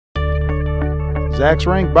Zacks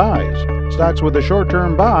rank buys, stocks with a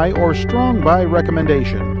short-term buy or strong buy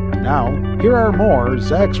recommendation. Now, here are more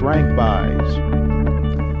Zacks rank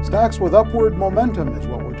buys. Stocks with upward momentum is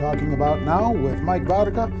what we're talking about now with Mike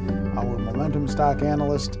Vodicka, our momentum stock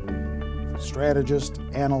analyst, strategist,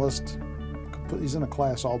 analyst. He's in a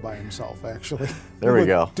class all by himself, actually. There we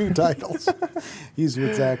go. 2 titles. He's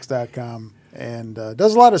with Zacks.com and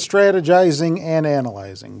does a lot of strategizing and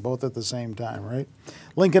analyzing, both at the same time, right?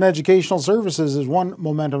 LINC Educational Services is one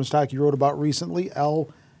momentum stock you wrote about recently.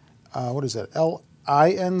 What is that?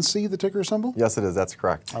 LINC, the ticker symbol? Yes, it is. That's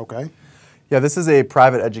correct. Okay. Yeah, this is a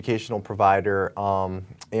private educational provider,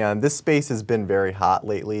 and this space has been very hot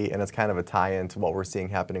lately, and it's kind of a tie-in to what we're seeing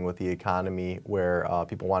happening with the economy, where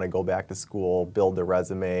people want to go back to school, build their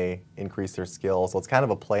resume, increase their skills. So it's kind of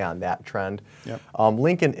a play on that trend. Yep.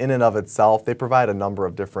 Lincoln, in and of itself, they provide a number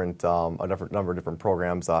of different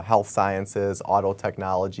programs: health sciences, auto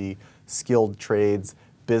technology, skilled trades,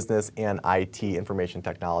 business, and IT, information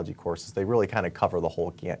technology courses. They really kind of cover the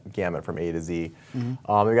whole gamut from A to Z. Mm-hmm.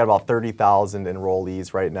 We've got about 30,000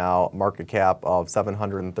 enrollees right now, market cap of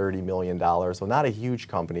 $730 million, so not a huge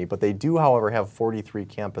company, but they do, however, have 43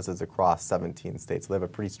 campuses across 17 states, so they have a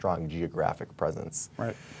pretty strong geographic presence.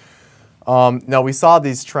 Right. Now, we saw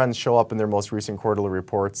these trends show up in their most recent quarterly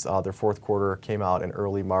reports. Their fourth quarter came out in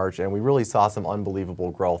early March, and we really saw some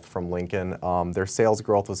unbelievable growth from Lincoln. Their sales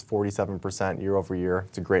growth was 47% year over year.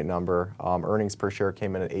 It's a great number. Earnings per share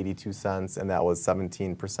came in at 82 cents, and that was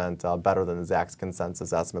 17% better than the Zacks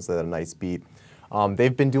consensus estimates. They had a nice beat.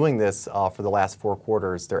 They've been doing this for the last 4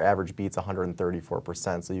 quarters. Their average beat's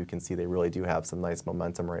 134%, so you can see they really do have some nice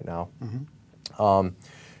momentum right now. Mm-hmm.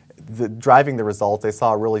 Driving the results, they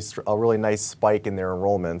saw a really nice spike in their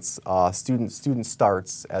enrollments. Student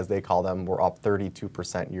starts, as they call them, were up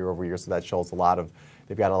 32% year over year. So that shows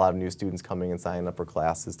they've got a lot of new students coming and signing up for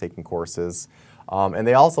classes, taking courses. And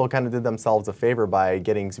they also kind of did themselves a favor by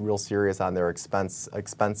getting real serious on their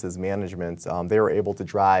expenses management. They were able to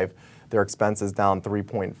drive their expenses down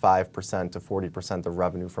 3.5% to 40% of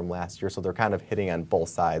revenue from last year. So they're kind of hitting on both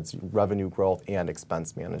sides, revenue growth and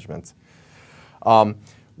expense management.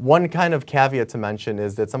 One kind of caveat to mention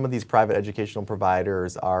is that some of these private educational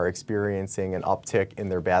providers are experiencing an uptick in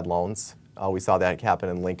their bad loans. We saw that happen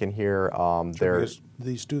in Lincoln here. Because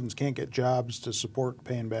these students can't get jobs to support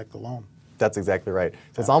paying back the loan. That's exactly right.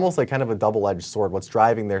 So it's almost like kind of a double-edged sword. What's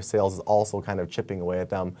driving their sales is also kind of chipping away at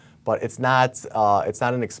them, but it's not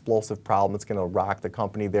an explosive problem. It's going to rock the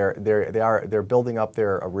company. They're building up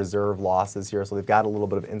their reserve losses here, so they've got a little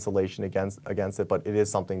bit of insulation against it, but it is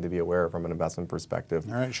something to be aware of from an investment perspective.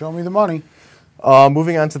 All right, show me the money.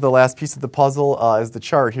 Moving on to the last piece of the puzzle is the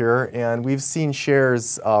chart here, and we've seen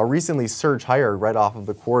shares recently surge higher right off of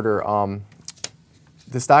the quarter.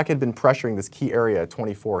 The stock had been pressuring this key area at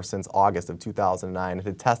 24 since August of 2009. It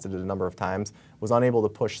had tested it a number of times, was unable to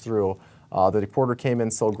push through. The quarter came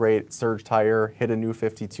in so great, surged higher, hit a new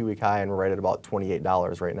 52-week high, and we're right at about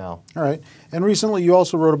 $28 right now. All right. And recently you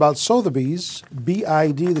also wrote about Sothebys,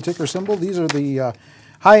 BID, the ticker symbol. These are the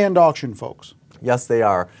high-end auction folks. Yes, they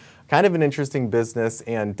are. Kind of an interesting business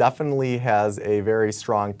and definitely has a very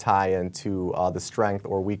strong tie into the strength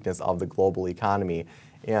or weakness of the global economy.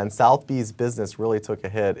 And Sothebys' business really took a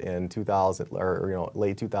hit in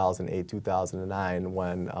late 2008, 2009,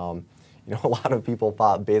 when a lot of people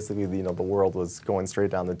thought basically the world was going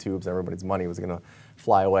straight down the tubes and everybody's money was going to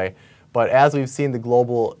fly away. But as we've seen the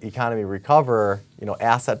global economy recover,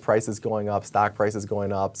 asset prices going up, stock prices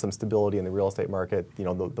going up, some stability in the real estate market,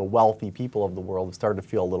 the wealthy people of the world have started to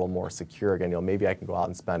feel a little more secure again. Maybe I can go out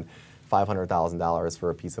and spend $500,000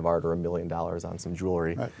 for a piece of art or $1 million on some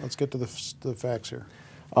jewelry. All right, let's get to the facts here.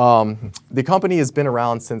 The company has been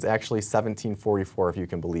around since actually 1744, if you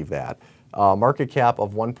can believe that. Market cap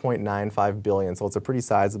of $1.95 billion, so it's a pretty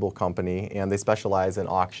sizable company, and they specialize in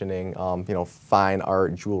auctioning, fine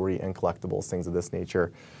art, jewelry, and collectibles, things of this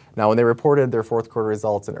nature. Now, when they reported their fourth quarter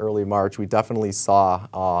results in early March, we definitely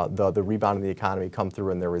saw the rebound in the economy come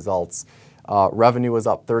through in their results. Revenue was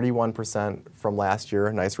up 31% from last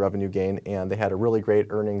year, nice revenue gain, and they had a really great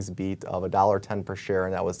earnings beat of $1.10 per share,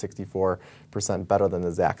 and that was 64% better than the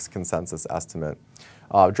Zacks consensus estimate.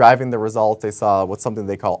 Driving the results, they saw something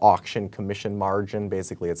they call auction commission margin.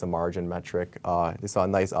 Basically, it's a margin metric. They saw a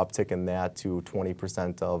nice uptick in that to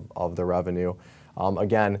 20% of the revenue.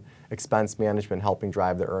 Again, expense management helping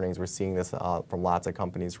drive the earnings. We're seeing this from lots of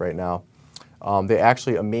companies right now. They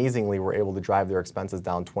actually amazingly were able to drive their expenses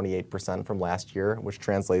down 28% from last year, which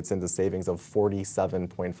translates into savings of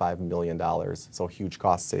 $47.5 million. So huge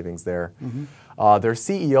cost savings there. Their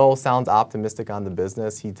CEO sounds optimistic on the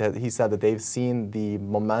business. He said that they've seen the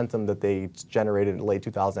momentum that they generated in late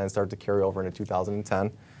 2000 and start to carry over into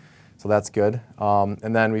 2010. So that's good.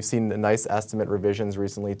 And then we've seen nice estimate revisions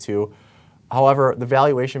recently too. However, the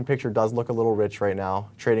valuation picture does look a little rich right now,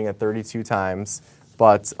 trading at 32 times.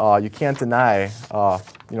 But you can't deny,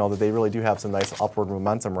 that they really do have some nice upward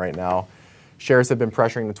momentum right now. Shares have been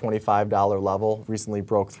pressuring the $25 level, recently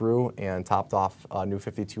broke through and topped off a new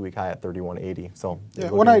 52-week high at $31.80. So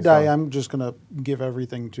yeah, when I die, I'm just going to give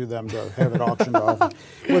everything to them to have it auctioned off.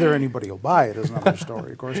 Whether anybody will buy it is another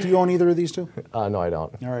story, of course. Do you own either of these two? No, I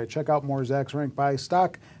don't. All right, check out more Zacks Rank By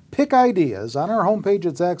stock pick ideas on our homepage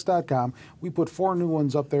at Zacks.com. We put 4 new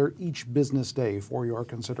ones up there each business day for your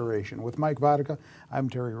consideration. With Mike Vodicka, I'm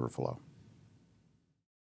Terry Ruffalo.